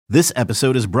This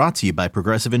episode is brought to you by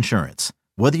Progressive Insurance.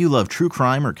 Whether you love true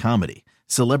crime or comedy,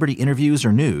 celebrity interviews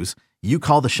or news, you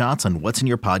call the shots on what's in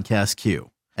your podcast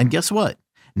queue. And guess what?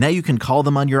 Now you can call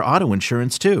them on your auto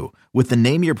insurance too with the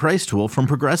Name Your Price tool from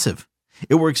Progressive.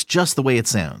 It works just the way it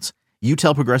sounds. You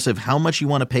tell Progressive how much you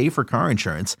want to pay for car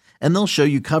insurance, and they'll show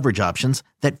you coverage options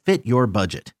that fit your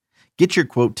budget. Get your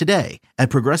quote today at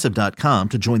Progressive.com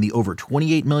to join the over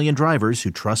 28 million drivers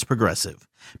who trust Progressive.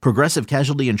 Progressive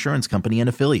Casualty Insurance Company and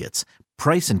Affiliates.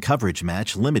 Price and coverage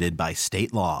match limited by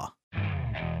state law.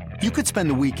 You could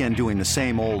spend the weekend doing the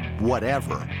same old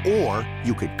whatever, or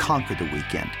you could conquer the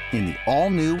weekend in the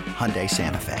all-new Hyundai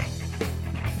Santa Fe.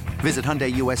 Visit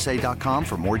HyundaiUSA.com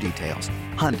for more details.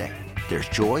 Hyundai, there's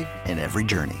joy in every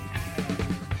journey.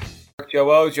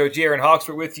 Joe G. Aaron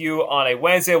Hawksworth with you on a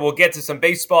Wednesday. We'll get to some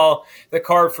baseball. The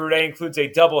card for today includes a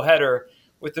doubleheader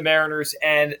with the Mariners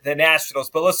and the Nationals.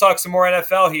 But let's talk some more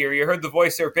NFL here. You heard the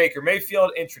voice there, Baker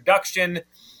Mayfield, introduction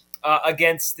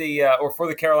against for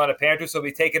the Carolina Panthers. He'll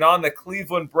be taking on the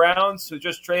Cleveland Browns, who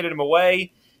just traded him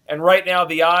away. And right now,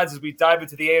 the odds as we dive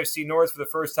into the AFC North for the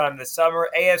first time this summer,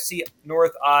 AFC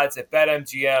North odds at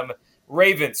BetMGM.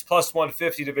 Ravens plus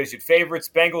 150 division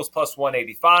favorites. Bengals plus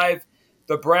 185.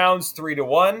 The Browns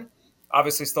 3-1.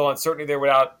 Obviously, still uncertainty there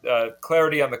without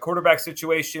clarity on the quarterback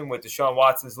situation with Deshaun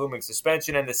Watson's looming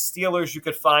suspension. And the Steelers you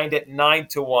could find at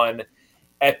 9-1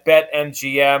 at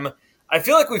BetMGM. I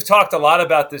feel like we've talked a lot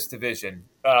about this division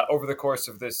over the course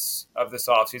of this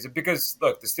offseason because,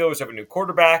 look, the Steelers have a new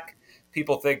quarterback.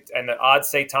 People think, and the odds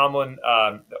say Tomlin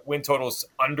win totals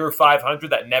under 500.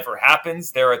 That never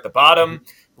happens. They're at the bottom.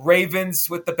 Ravens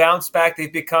with the bounce back,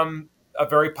 they've become a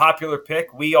very popular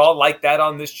pick. We all like that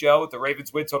on this show. The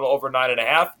Ravens win total over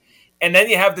 9.5. And then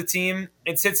you have the team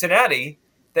in Cincinnati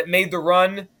that made the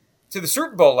run to the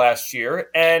Super Bowl last year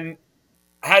and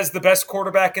has the best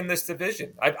quarterback in this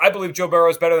division. I believe Joe Burrow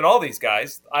is better than all these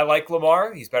guys. I like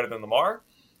Lamar. He's better than Lamar.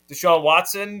 Deshaun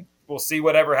Watson, we'll see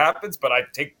whatever happens, but I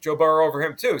take Joe Burrow over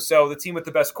him too. So the team with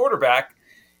the best quarterback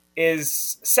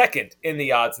is second in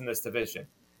the odds in this division.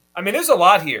 I mean, there's a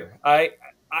lot here.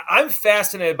 I'm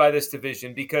fascinated by this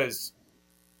division because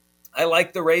I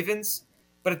like the Ravens,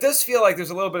 but it does feel like there's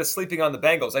a little bit of sleeping on the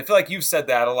Bengals. I feel like you've said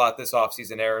that a lot this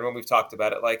offseason, Aaron, when we've talked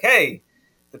about it. Like, hey,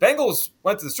 the Bengals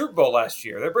went to the Super Bowl last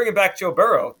year. They're bringing back Joe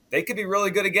Burrow. They could be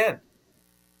really good again.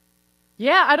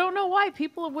 Yeah, I don't know why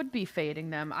people would be fading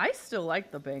them. I still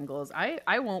like the Bengals.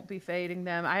 I won't be fading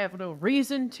them. I have no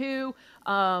reason to.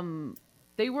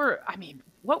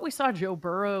 What we saw Joe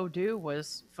Burrow do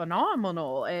was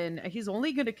phenomenal, and he's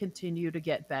only going to continue to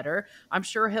get better. I'm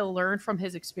sure he'll learn from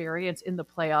his experience in the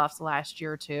playoffs last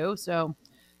year too. So,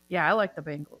 yeah, I like the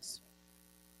Bengals.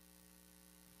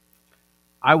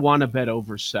 I want to bet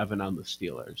over 7 on the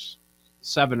Steelers,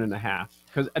 7.5,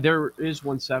 because there is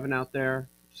 1-7 out there.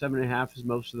 7.5 is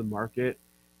most of the market.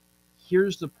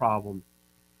 Here's the problem.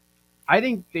 I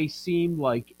think they seem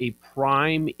like a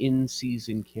prime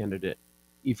in-season candidate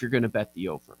if you're going to bet the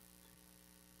over.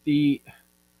 We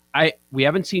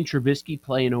haven't seen Trubisky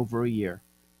play in over a year,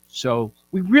 so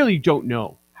we really don't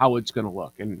know how it's going to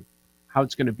look and how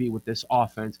it's going to be with this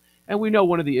offense. And we know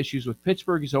one of the issues with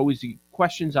Pittsburgh is always the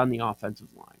questions on the offensive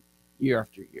line year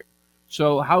after year.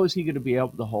 So how is he going to be able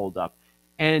to hold up?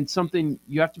 And something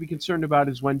you have to be concerned about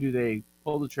is when do they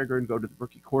pull the trigger and go to the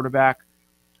rookie quarterback?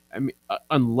 I mean,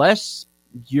 unless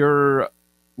you're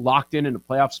locked in a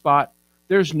playoff spot,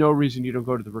 there's no reason you don't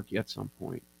go to the rookie at some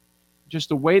point. Just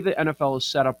the way the NFL is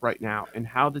set up right now and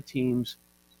how the teams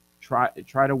try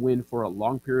to win for a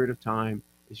long period of time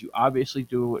is you obviously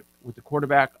do it with the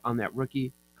quarterback on that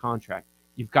rookie contract.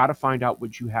 You've got to find out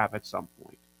what you have at some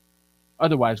point.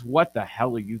 Otherwise, what the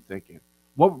hell are you thinking?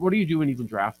 What are you doing even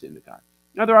drafting the guy?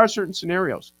 Now, there are certain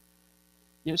scenarios.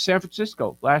 San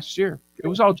Francisco last year, it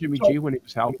was all Jimmy G when he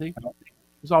was healthy. It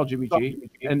was all Jimmy G,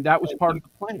 and that was part of the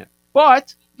plan.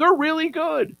 But they're really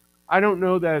good. I don't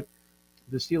know that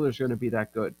the Steelers are going to be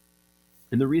that good.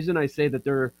 And the reason I say that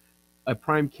they're a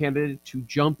prime candidate to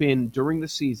jump in during the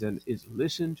season is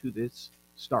listen to this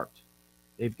start.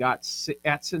 They've got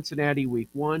at Cincinnati week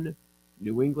 1,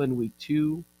 New England week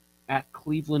 2, at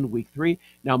Cleveland week 3.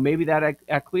 Now, maybe that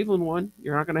at Cleveland one,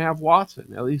 you're not going to have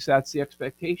Watson. At least that's the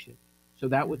expectation. So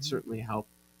that would certainly help.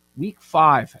 Week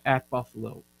 5 at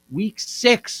Buffalo. Week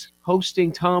 6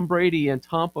 hosting Tom Brady and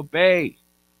Tampa Bay.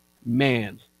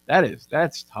 Man,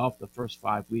 that's tough the first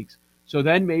 5 weeks. So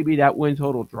then maybe that win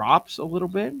total drops a little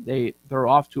bit. They're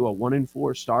off to a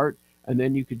 1-4 start, and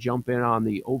then you could jump in on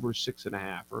the over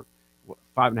 6.5 or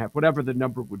 5.5, whatever the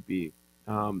number would be,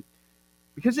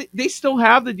 because they still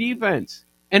have the defense,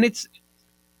 and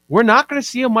we're not going to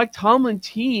see a Mike Tomlin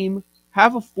team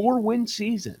have a 4-win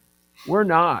season. We're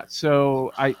not.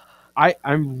 So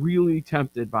I'm really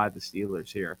tempted by the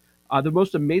Steelers here. The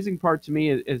most amazing part to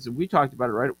me is we talked about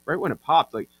it right when it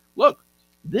popped. Like, look,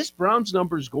 this Browns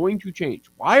number is going to change.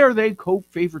 Why are they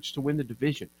co-favorites to win the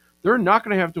division? They're not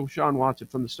going to have Deshaun Watson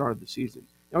from the start of the season.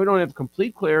 Now, we don't have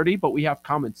complete clarity, but we have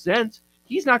common sense.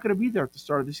 He's not going to be there at the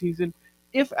start of the season,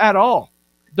 if at all.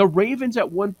 The Ravens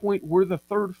at one point were the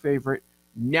third favorite.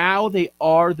 Now they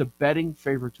are the betting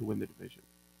favorite to win the division.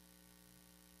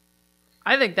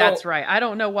 I think that's right. I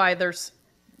don't know why there's,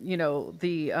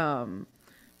 the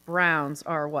Browns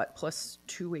are what, plus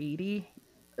 280,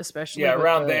 especially with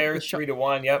around there,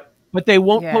 3-1. Yep. But they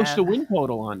won't post a win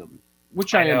total on them,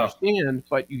 which I know. understand.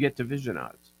 But you get division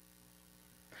odds.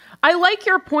 I like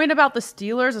your point about the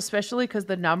Steelers, especially because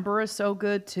the number is so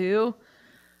good too.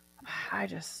 I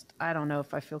don't know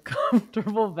if I feel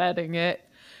comfortable betting it.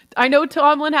 I know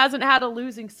Tomlin hasn't had a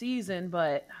losing season,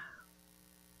 but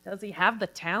does he have the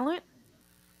talent?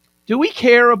 Do we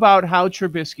care about how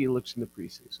Trubisky looks in the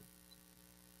preseason?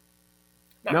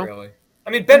 Not really. I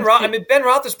mean, Ben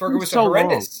Roethlisberger was so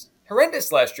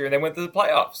horrendous last year, and they went to the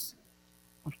playoffs.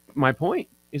 My point.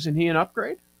 Isn't he an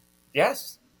upgrade?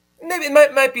 Yes. Maybe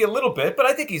it might be a little bit, but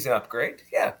I think he's an upgrade.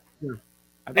 Yeah.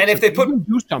 And if he can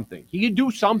do something, he can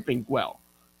do something well.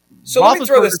 So let me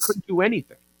throw this. Couldn't do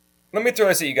anything. Let me throw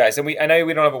this at you guys, and I know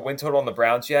we don't have a win total on the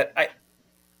Browns yet.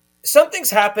 Something's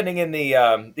happening in the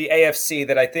AFC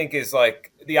that I think is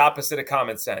like the opposite of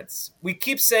common sense. We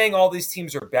keep saying all these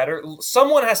teams are better.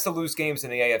 Someone has to lose games in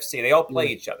the AFC. They all play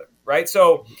each other, right?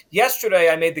 So yesterday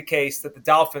I made the case that the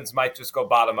Dolphins might just go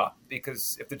bottom up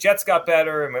because if the Jets got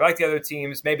better and we like the other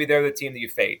teams, maybe they're the team that you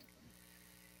fade.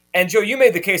 And Joe, you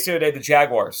made the case the other day the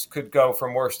Jaguars could go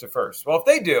from worst to first. Well, if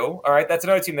they do, all right, that's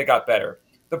another team that got better.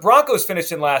 The Broncos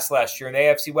finished in last year in the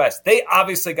AFC West. They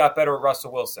obviously got better with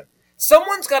Russell Wilson.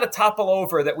 Someone's got to topple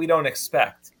over that we don't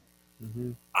expect.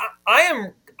 Mm-hmm.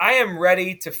 I am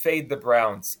ready to fade the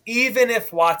Browns, even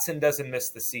if Watson doesn't miss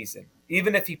the season,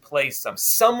 even if he plays some.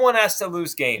 Someone has to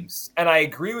lose games. And I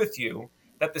agree with you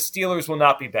that the Steelers will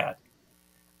not be bad.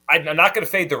 I'm not going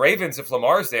to fade the Ravens if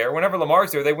Lamar's there. Whenever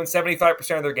Lamar's there, they win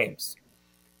 75% of their games.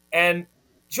 And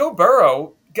Joe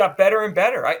Burrow got better and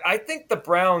better. I think the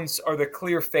Browns are the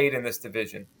clear fade in this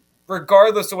division,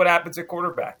 regardless of what happens at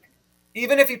quarterback.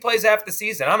 Even if he plays half the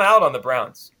season, I'm out on the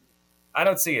Browns. I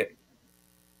don't see it.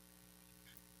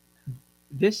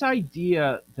 This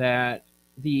idea that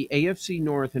the AFC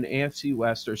North and AFC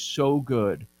West are so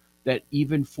good that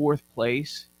even fourth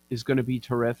place is going to be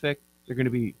terrific, they're going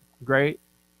to be great,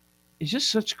 is just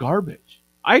such garbage.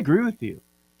 I agree with you.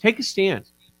 Take a stand.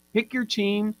 Pick your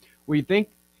team where you think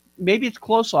maybe it's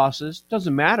close losses,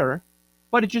 doesn't matter,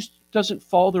 but it just doesn't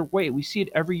fall their way. We see it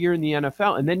every year in the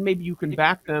NFL, and then maybe you can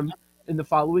back them in the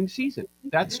following season.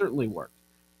 That certainly worked.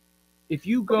 If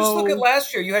you go, just look at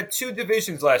last year. You had two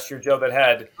divisions last year, Joe, that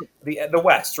had the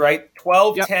West, right?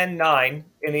 12-10-9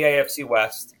 in the AFC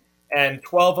West and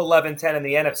 12-11-10 in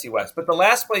the NFC West. But the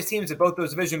last place teams at both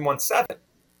those divisions won 7.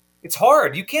 It's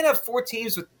hard. You can't have 4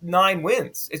 teams with 9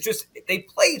 wins. It's just they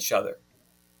play each other.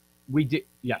 We did,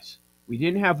 yes. We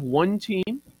didn't have one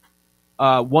team,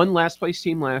 one last place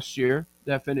team last year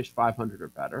that finished 500 or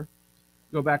better.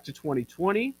 Go back to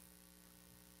 2020.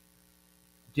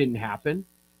 Didn't happen.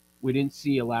 We didn't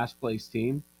see a last place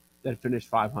team that finished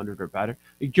 500 or better.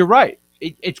 You're right.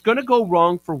 It's going to go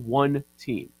wrong for one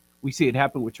team. We see it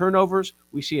happen with turnovers.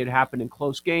 We see it happen in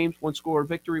close games, one score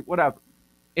victory, whatever.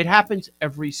 It happens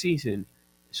every season.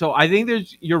 So I think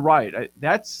you're right.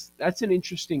 That's an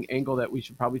interesting angle that we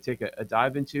should probably take a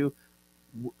dive into.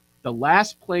 The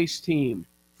last place team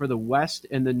for the West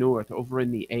and the North over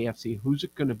in the AFC, who's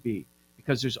it going to be?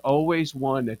 Because there's always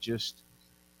one that just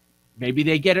maybe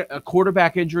they get a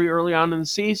quarterback injury early on in the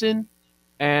season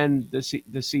and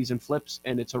the season flips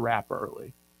and it's a wrap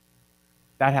early.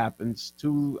 That happens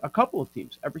to a couple of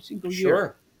teams every single year.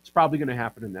 Sure. It's probably going to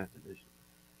happen in that division.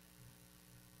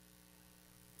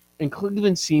 And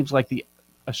Cleveland seems like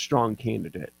a strong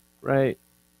candidate, right?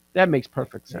 That makes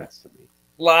perfect sense to me.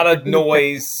 A lot of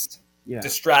noise,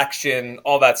 distraction,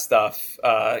 all that stuff.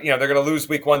 They're going to lose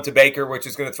week 1 to Baker, which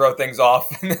is going to throw things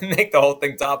off and then make the whole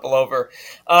thing topple over.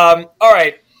 All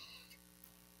right.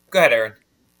 Go ahead, Aaron.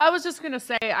 I was just going to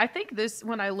say, I think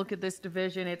when I look at this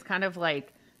division, it's kind of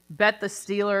like bet the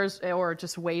Steelers or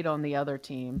just wait on the other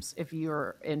teams if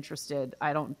you're interested.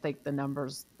 I don't think the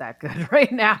number's that good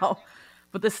right now.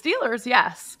 But the Steelers,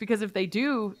 yes, because if they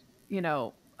do,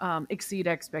 exceed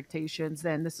expectations,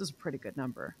 then this is a pretty good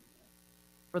number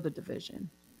for the division.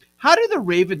 How did the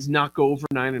Ravens not go over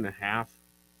 9.5?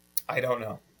 I don't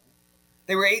know.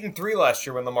 They were 8-3 last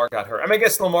year when Lamar got hurt. I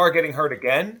guess Lamar getting hurt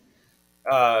again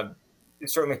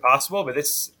is certainly possible, but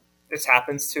this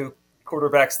happens to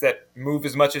quarterbacks that move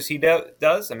as much as he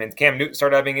does. I mean, Cam Newton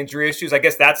started having injury issues. I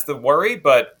guess that's the worry,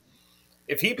 but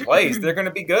if he plays, they're going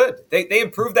to be good. They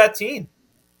improved that team.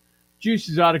 Juice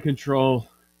is out of control.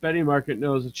 Betting market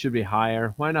knows it should be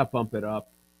higher. Why not bump it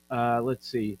up? Let's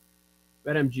see.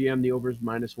 BetMGM, the over is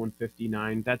minus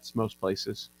 159. That's most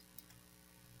places.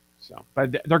 So,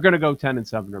 but they're going to go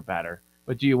 10-7 or better.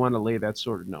 But do you want to lay that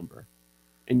sort of number?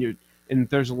 And if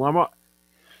there's a Lamar,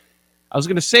 I was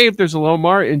going to say if there's a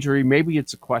Lamar injury, maybe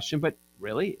it's a question. But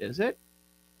really, is it?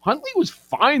 Huntley was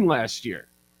fine last year.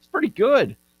 It's pretty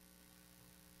good.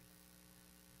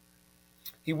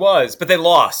 He was, but they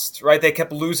lost, right? They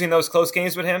kept losing those close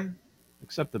games with him.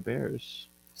 Except the Bears.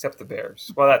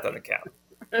 Well, that doesn't count.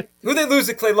 Who they lose?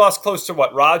 They lost close to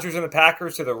what? Rodgers and the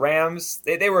Packers to the Rams.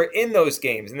 They were in those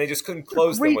games, and they just couldn't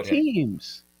close them with him. Great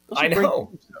teams. I know.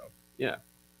 Teams, yeah.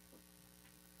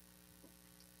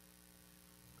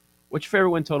 What's your favorite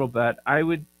win total bet? I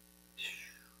would.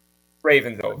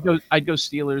 Ravens over. I'd go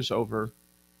Steelers over.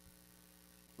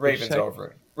 Ravens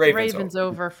over. Ravens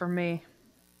over for me.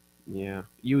 Yeah.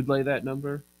 You would lay that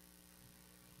number?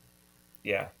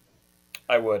 Yeah,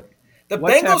 I would.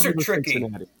 Bengals are tricky.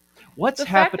 Cincinnati? What's the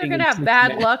fact happening? They're going to have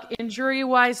bad luck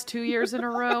injury-wise 2 years in a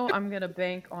row, I'm going to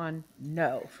bank on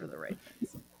no for the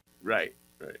Ravens. Right.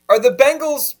 Are the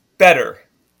Bengals better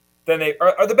than they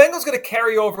are the Bengals going to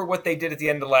carry over what they did at the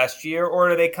end of last year,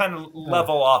 or are they kind of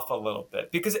level off a little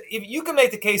bit? Because if you can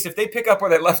make the case, if they pick up where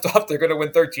they left off, they're going to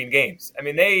win 13 games. I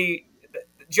mean,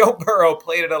 Joe Burrow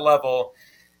played at a level.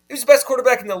 He was the best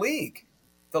quarterback in the league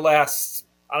the last,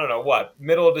 I don't know what,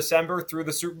 middle of December through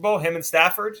the Super Bowl, him and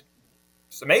Stafford.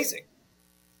 It's amazing.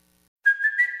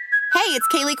 Hey, it's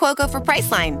Kaylee Cuoco for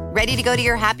Priceline. Ready to go to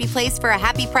your happy place for a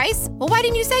happy price? Well, why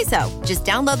didn't you say so? Just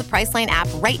download the Priceline app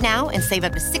right now and save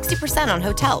up to 60% on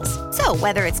hotels. So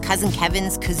whether it's Cousin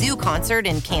Kevin's Kazoo Concert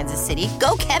in Kansas City,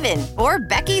 go Kevin, or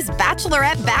Becky's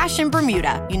Bachelorette Bash in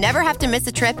Bermuda, you never have to miss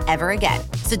a trip ever again.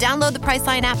 So download the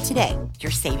Priceline app today.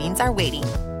 Your savings are waiting.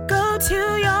 Go to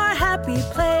your happy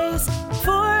place for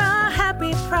a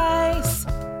happy price.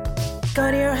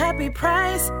 Go to your happy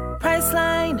price,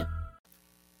 Priceline.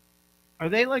 Are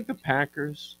they like the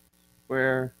Packers,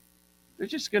 where they're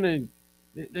just going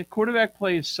to – the quarterback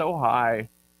play is so high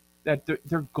that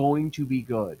they're going to be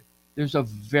good. There's a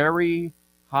very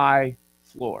high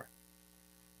floor,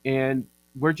 and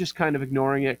we're just kind of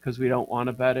ignoring it because we don't want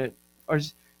to bet it. I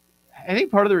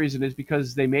think part of the reason is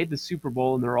because they made the Super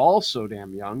Bowl and they're all so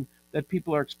damn young that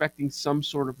people are expecting some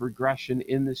sort of regression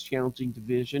in this challenging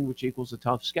division, which equals a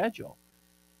tough schedule.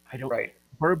 Right.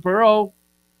 Burrow,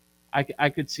 I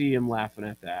could see him laughing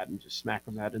at that and just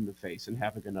smacking that in the face and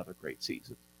having another great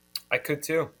season. I could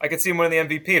too. I could see him winning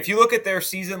the MVP. If you look at their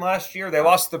season last year, they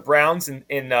lost to the Browns on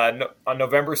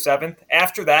November 7th.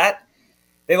 After that,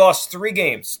 they lost 3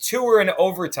 games. 2 were in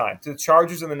overtime to the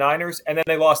Chargers and the Niners, and then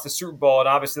they lost the Super Bowl. And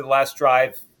obviously, the last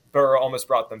drive, Burrow almost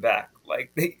brought them back.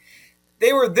 Like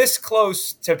they were this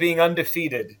close to being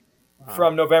undefeated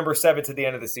from November 7th to the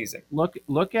end of the season.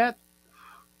 Look at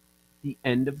the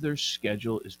end of their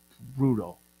schedule is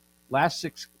brutal. Last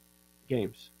 6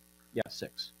 games. Yeah,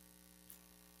 6.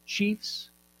 Chiefs,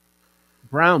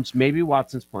 Browns, maybe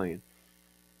Watson's playing.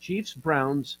 Chiefs,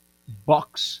 Browns,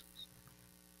 Bucks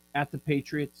at the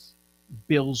Patriots,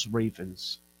 Bills,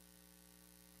 Ravens.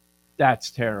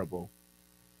 That's terrible.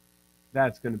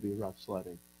 That's going to be rough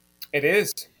sledding. It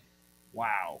is.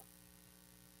 Wow.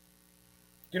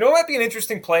 You know what might be an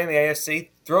interesting play in the AFC?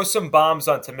 Throw some bombs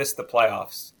on to miss the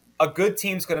playoffs. A good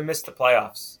team's going to miss the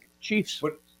playoffs. Chiefs.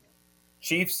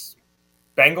 Chiefs?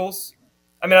 Bengals?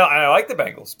 I mean, I like the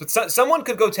Bengals, but someone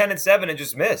could go 10-7 and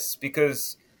just miss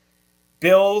because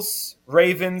Bills,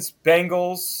 Ravens,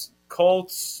 Bengals,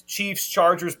 Colts, Chiefs,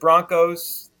 Chargers,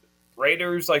 Broncos,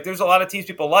 Raiders. Like, there's a lot of teams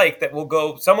people like that will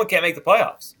go. Someone can't make the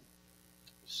playoffs.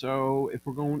 So if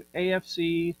we're going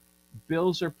AFC,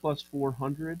 Bills are plus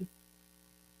 400.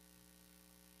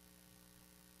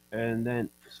 And then,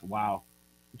 wow.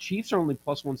 The Chiefs are only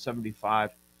plus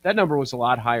 175. That number was a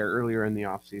lot higher earlier in the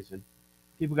offseason.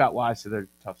 People got wise to their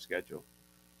tough schedule.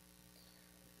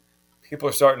 People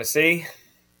are starting to see.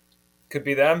 Could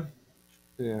be them.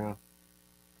 Yeah.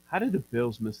 How did the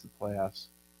Bills miss the playoffs?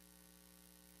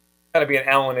 Got to be an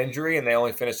Allen injury, and they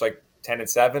only finished like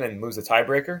 10-7 and lose the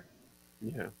tiebreaker.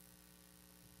 Yeah.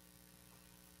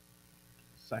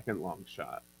 Second long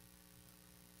shot.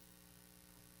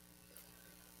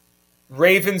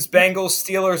 Ravens, Bengals,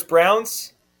 Steelers,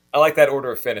 Browns. I like that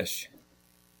order of finish.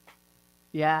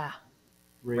 Yeah.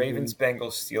 Ravens,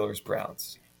 Bengals, Steelers,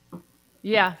 Browns.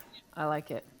 Yeah, I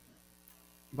like it.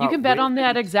 You can bet on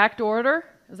that exact order.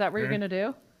 Is that what you're going to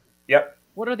do? Yep.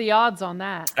 What are the odds on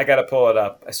that? I got to pull it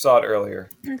up. I saw it earlier.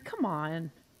 Come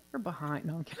on. We're behind.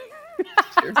 No, I'm kidding.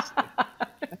 Seriously.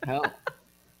 What the hell?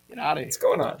 Get out of here. What's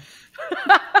going on?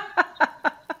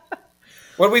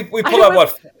 What we pulled out?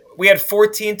 What we had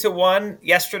 14-1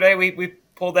 yesterday. We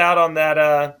pulled out on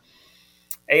that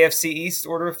AFC East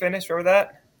order of finish. Remember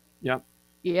that? Yep.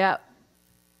 Yeah.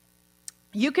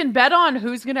 You can bet on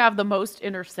who's going to have the most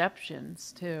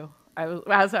interceptions too.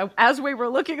 As we were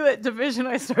looking at that division,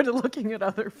 I started looking at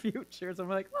other futures. I'm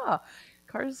like,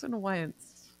 Carson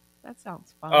Wentz. That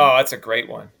sounds fun. Oh, that's a great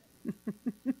one.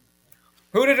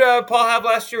 Who did Paul have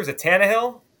last year? Was it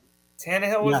Tannehill?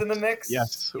 Tannehill was in the mix?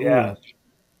 Yes. Yeah.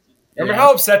 Remember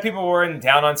how upset people were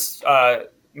down on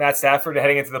Matt Stafford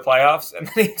heading into the playoffs? And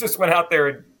then he just went out there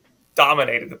and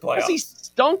dominated the playoffs. He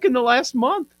stunk in the last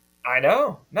month. I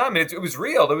know. No, I mean, it was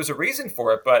real. There was a reason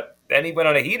for it, but then he went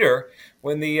on a heater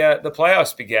when the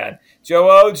playoffs began. Joe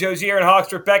O, Joe Gier, and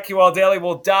Hawksworth, BetQL Daily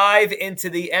will dive into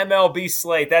the MLB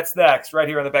slate. That's next, right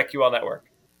here on the BetQL Network.